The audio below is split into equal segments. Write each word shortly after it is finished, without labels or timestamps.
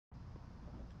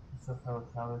So fellow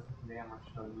travelers, today I'm going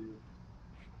to show you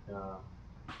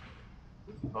the,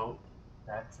 this boat.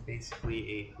 That's basically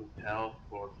a hotel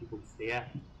for people to stay at,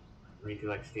 where you can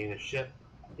like stay in a ship.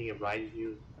 I think it rides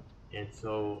you, and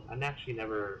so I've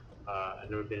never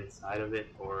been inside of it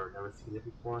or never seen it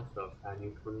before, so it's kind of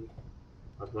new for me.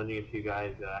 I was wondering if you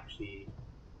guys actually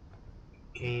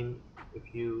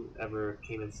if you ever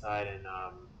came inside and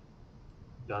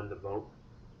done the boat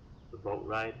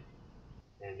ride,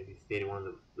 and if you stayed in one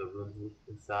of the rooms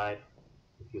inside,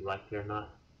 if you liked it or not.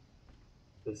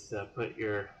 Just put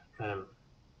your kind of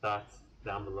thoughts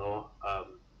down below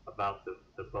about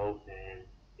the boat and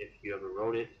if you ever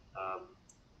rode it,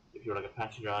 if you're like a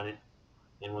passenger on it,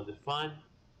 and was it fun?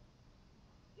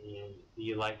 And do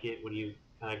you like it? Would you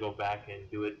kind of go back and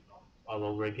do it all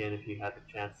over again if you had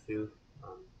the chance to?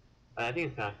 I think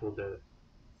it's kind of cool to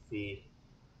see,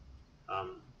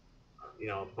 um,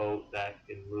 a boat that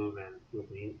can move and people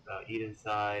can eat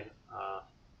inside,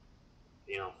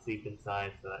 sleep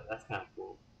inside. So that's kind of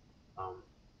cool. Um,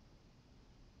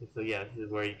 and so yeah, this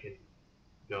is where you can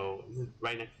go. This is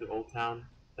right next to Old Town,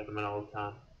 Sacramento Old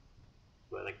Town,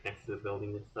 but like next to the building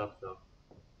and stuff. So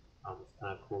it's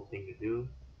kind of a cool thing to do.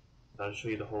 So I'll show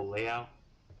you the whole layout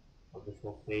of this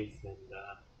whole place, and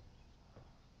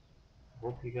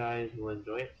hope you guys will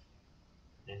enjoy it.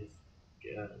 And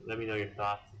just let me know your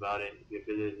thoughts about it if you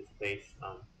visited this place.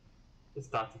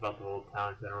 Just thoughts about the whole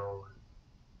town in general. And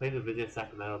plan to visit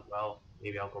Sacramento as well.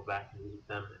 Maybe I'll go back and visit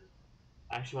them. And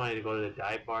I actually wanted to go to the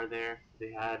dive bar there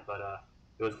they had, but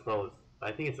it was closed. But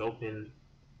I think it's open.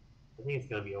 I think it's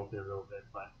gonna be open a little bit,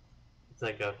 but it's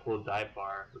like a cool dive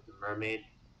bar with a mermaid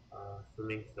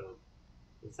swimming so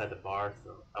inside the bar.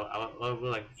 So I would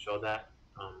like to show that.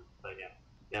 But yeah,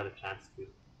 you have the chance to.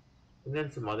 And then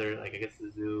some other, like I guess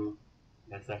the zoo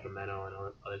and Sacramento and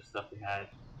all other stuff they had.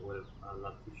 I would have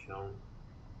loved to shown.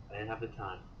 I didn't have the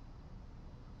time.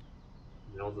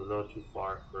 And it was a little too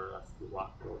far for us to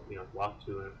walk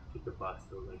to and take the bus.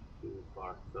 So like too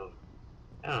far. So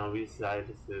I don't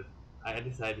know. I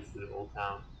decided to do Old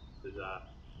Town. Because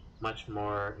much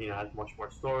more, has much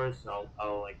more stores. So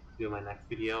I'll like do my next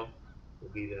video. Will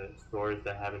be the stores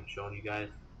that I haven't shown you guys.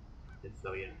 And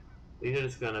so yeah, these are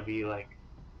just gonna be like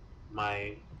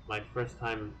my first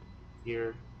time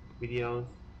here videos,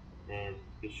 and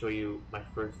to show you my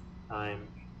first time,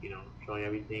 showing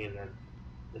everything, and then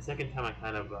the second time I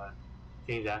kind of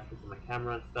change aspects of my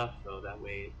camera and stuff, so that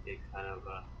way it kind of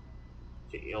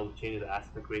it'll change the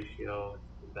aspect ratio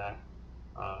and that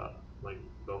my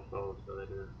GoPro, so that it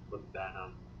doesn't look that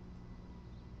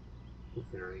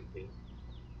different or anything.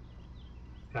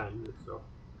 It's kind of new, so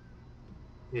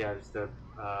yeah, just a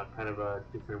kind of a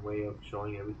different way of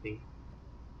showing everything.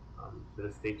 So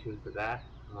just stay tuned for that.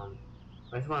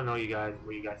 I just want to know what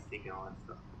you guys think and all that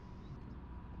stuff.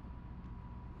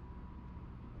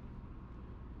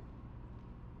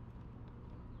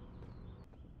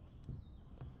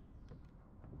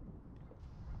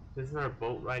 This is our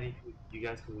boat ride. You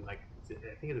guys can like,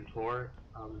 I think it's a tour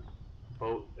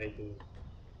boat that you can,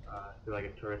 if you're like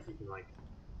a tourist, you can like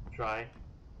try.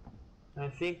 And I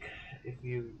think if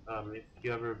you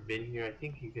ever been here, I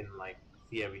think you can like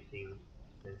see everything.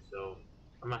 And so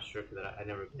I'm not sure because I've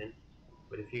never been.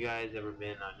 But if you guys ever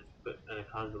been, just put in the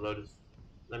comments below. Just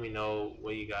let me know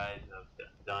what you guys have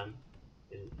done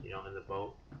in the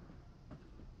boat,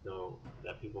 so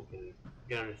that people can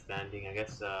get understanding. I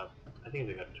guess I think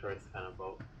it's like a tourist kind of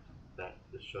boat that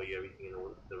just show you everything in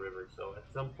the river. So at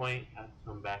some point, I have to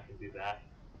come back and do that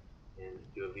and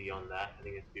do a video on that. I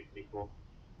think it's pretty cool.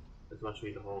 I just want to show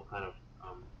you the whole kind of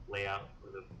layout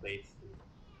of the place and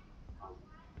um,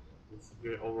 just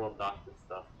your overall thoughts and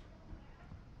stuff.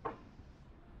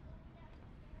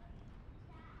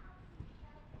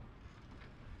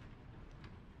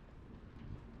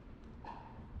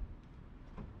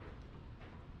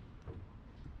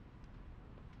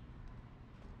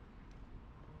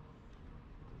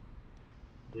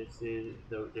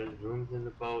 There's rooms in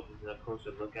the boat. This is a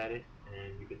closer look at it,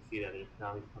 and you can see that there's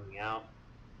families coming out,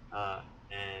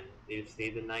 and they just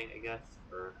stayed the night, I guess,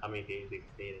 or how many days they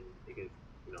stayed, and they can,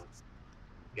 you know,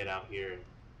 get out here. And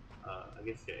I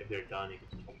guess if they're done, you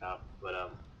can check out. But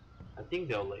I think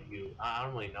they'll let you. I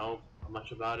don't really know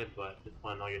much about it, but just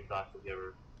want to know your thoughts if you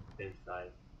ever been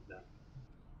inside that.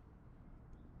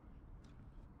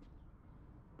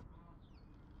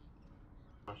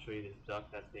 I'll show you this duck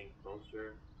that's getting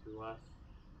closer to us.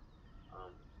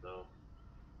 So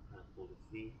kind of cool to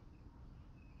see.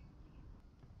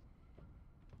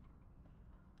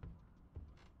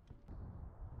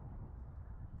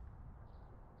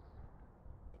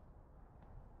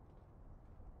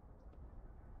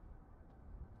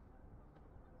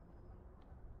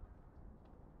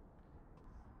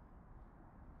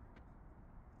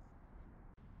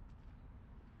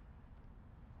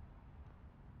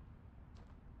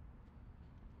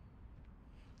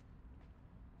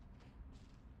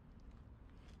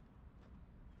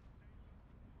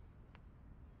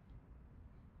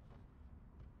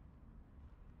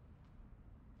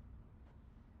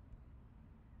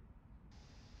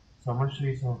 So I'm going to show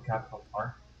you some of Capitol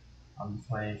Park. This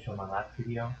one I didn't show my last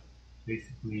video.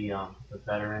 Basically, the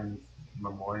Veterans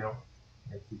Memorial.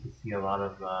 As you can see, a lot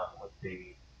of what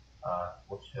they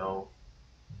will show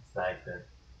inside the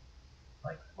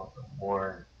what the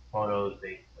war photos.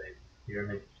 They put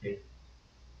pyramid shaped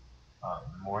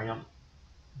memorial.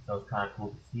 So it's kind of cool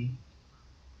to see.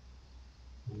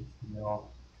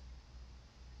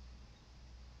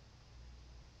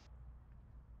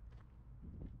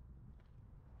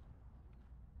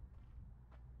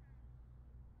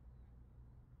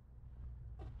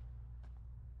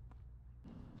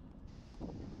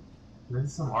 This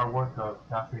is some artwork of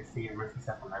California State University,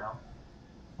 Sacramento.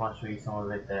 I want to show you some of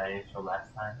it that I didn't show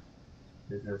last time.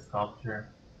 This is a sculpture,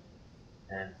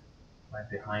 and right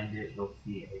behind it, you'll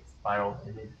see a spiral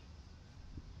image.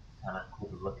 Kind of cool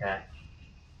to look at.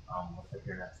 Looks like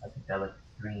they're in a psychedelic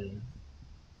green.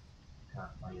 Kind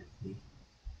of funny to see.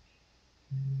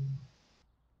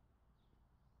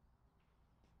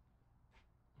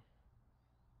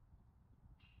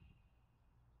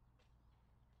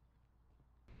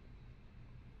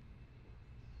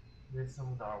 There's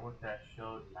some of the artwork that I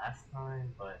showed last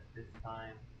time, but this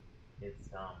time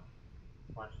it's I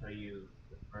want to show you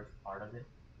the first part of it.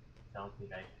 I don't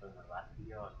think I showed in the last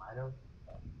video. I might have,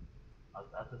 but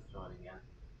I'll just show it again.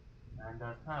 And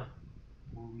kind of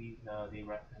movies they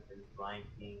reference is Lion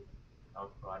King,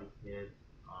 Karate Kid,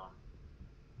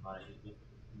 a lot of Egyptian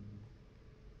movies.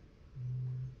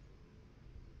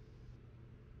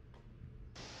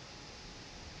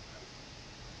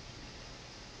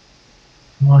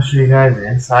 I want to show you guys the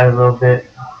inside a little bit.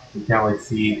 You can't really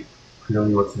see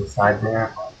clearly what's inside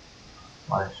there. I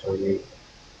want to show you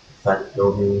inside the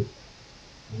building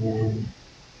and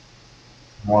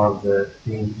more of the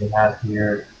things they have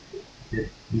here.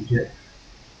 Egypt.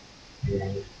 And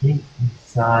I think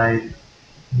inside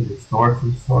the store of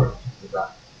some sort. I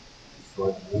forgot the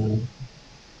store's name.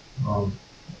 Um,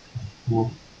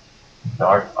 cool. The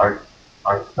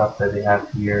art stuff that they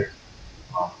have here.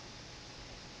 Um,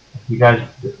 if you guys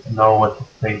know what this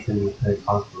place is, it's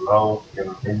on the road. If you've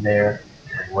ever been there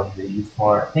and what they used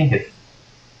for, I think it's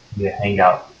be a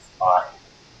hangout spot.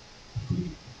 It could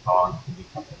be wrong, it could be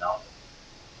something else.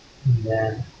 And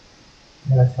then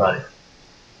yeah, that's about it.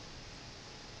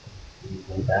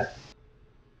 Way back.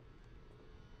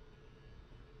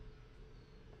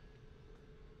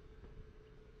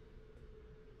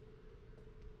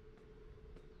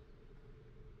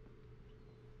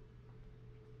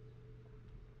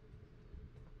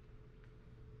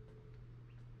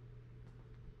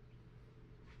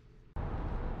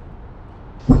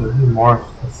 So this is more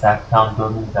of the Sac Town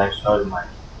building that I showed in my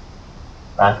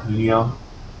last video,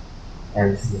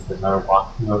 and this is another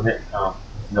walkthrough of it.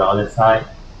 This is the other side,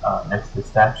 next to the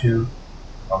statue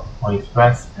of the Pony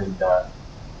Express, and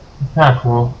it's kind of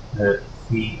cool to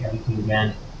see everything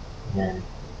again and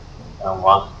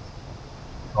walk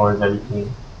towards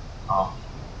everything. Um,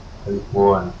 Pretty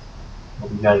cool, and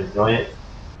hope you guys enjoy it.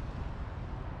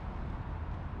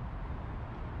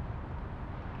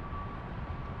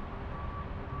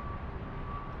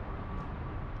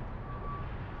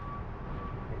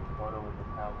 Take a photo with the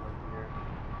cowboy here,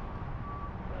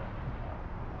 the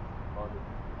photo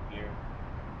here,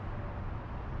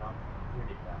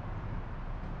 security guy.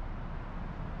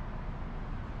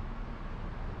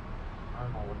 I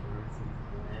don't know what the route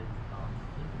 61 is.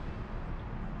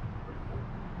 Pretty cool.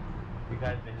 If you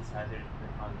guys been inside there, just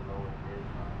click on below what it is.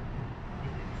 I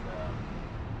think it's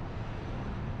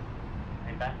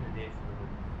and back in the day, it's a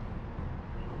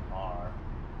little bar.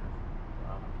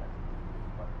 That's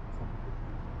what something to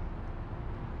do.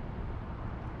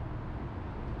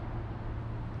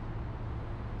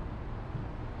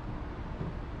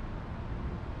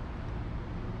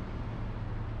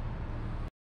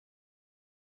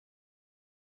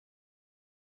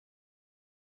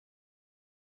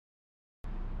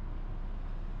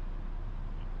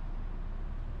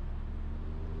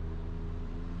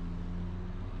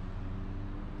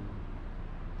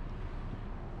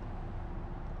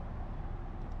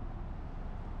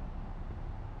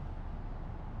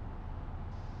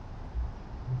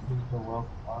 This is the Wells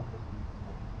Fargo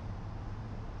Museum.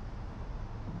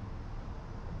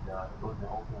 And, it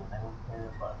wasn't open when I was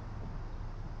there, but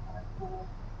kind of cool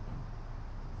to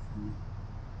see.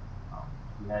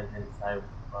 If you guys decide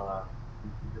what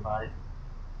you think about it,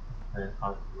 put it in the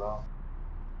comments below.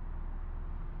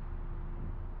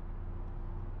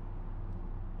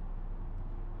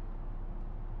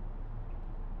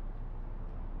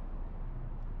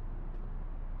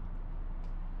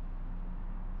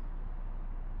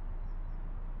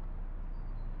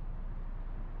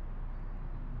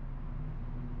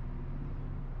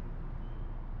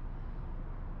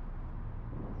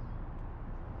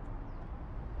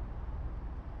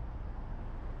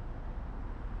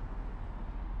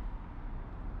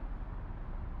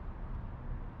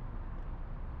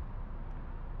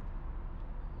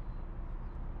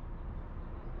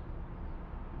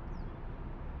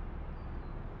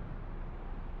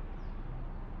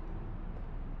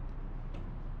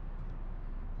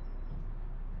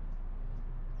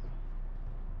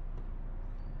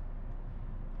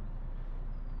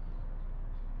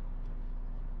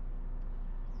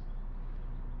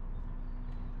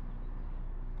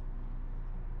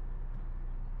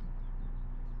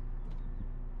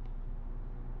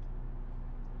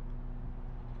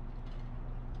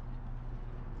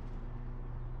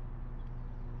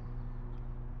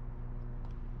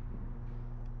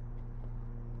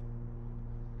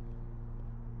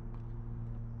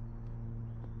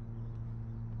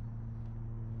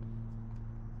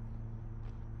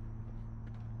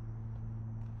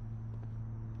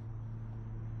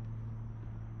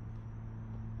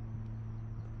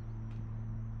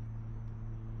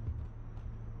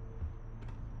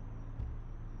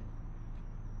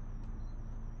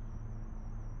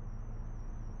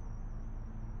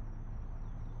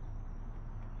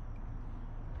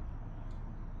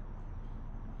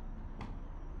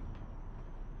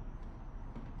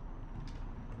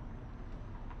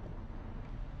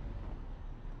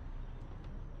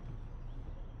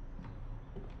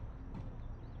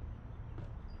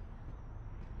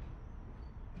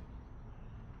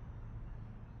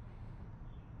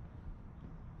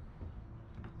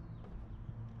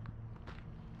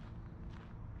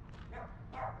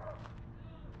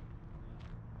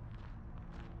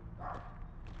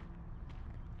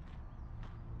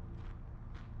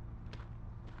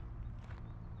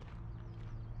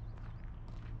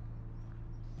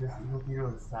 this Eagle Theater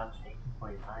was established in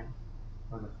 1849.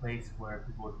 It was a place where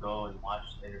people would go and watch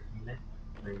the entertainment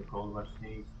during the Gold Rush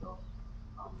days. So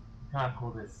it's kind of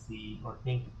cool to see or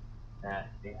think that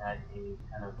they had a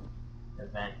kind of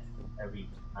event every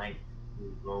night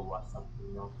to go watch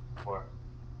something, before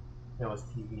there was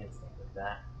TV and stuff like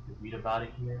that. You could read about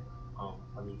it here on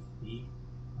the UCB.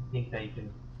 I think that you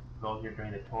can go here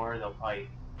during the tour. They'll probably,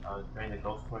 during the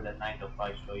ghost tour that night, they'll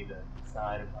probably show you the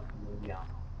inside or something, maybe, I don't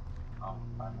know.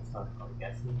 I'm just probably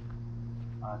guessing.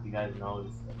 If you guys know,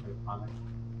 just put in the comments.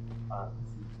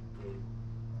 This is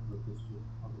a district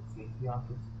public safety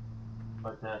office.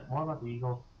 But more about the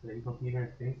Eagle Theater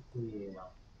is basically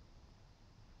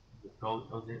it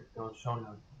was showing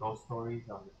ghost stories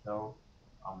on the show.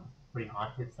 Pretty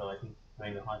haunted, so I think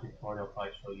during the haunted tour they'll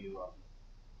probably show you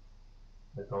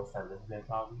the ghost that lives there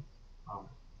probably. Um,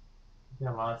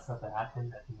 there's a lot of stuff that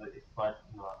happened. I think that it flood,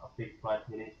 a big flood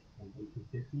hit it in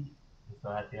 1850, and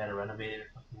so they had to renovate it or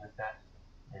something like that,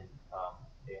 and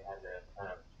they had to kind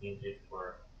of change it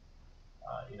for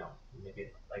to make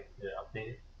it like to update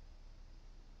it.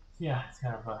 So yeah, it's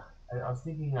kind of I was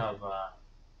thinking of I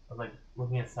was like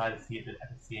looking inside to see if I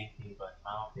could see anything, but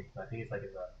I don't think so. I think it's like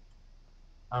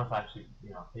I don't know if actually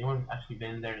if anyone actually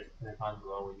been there, just put in the comments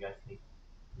below what you guys think,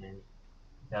 and you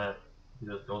gotta do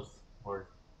those ghost tours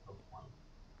at some point.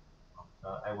 So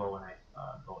I will when I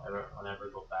whenever I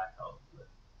go back, I'll do it.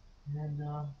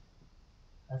 And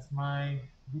that's my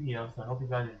video. So I hope you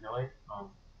guys enjoyed.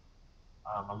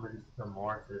 I'm gonna do some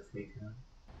more, so stay tuned.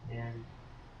 And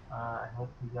I hope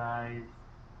you guys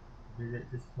visit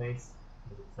this place.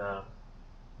 It's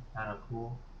kind of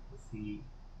cool to see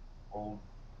old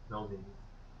buildings.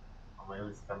 It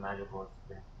was a magical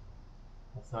experience.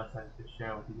 And so I decided to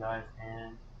share with you guys,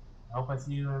 and I hope I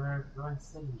see you in another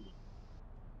city.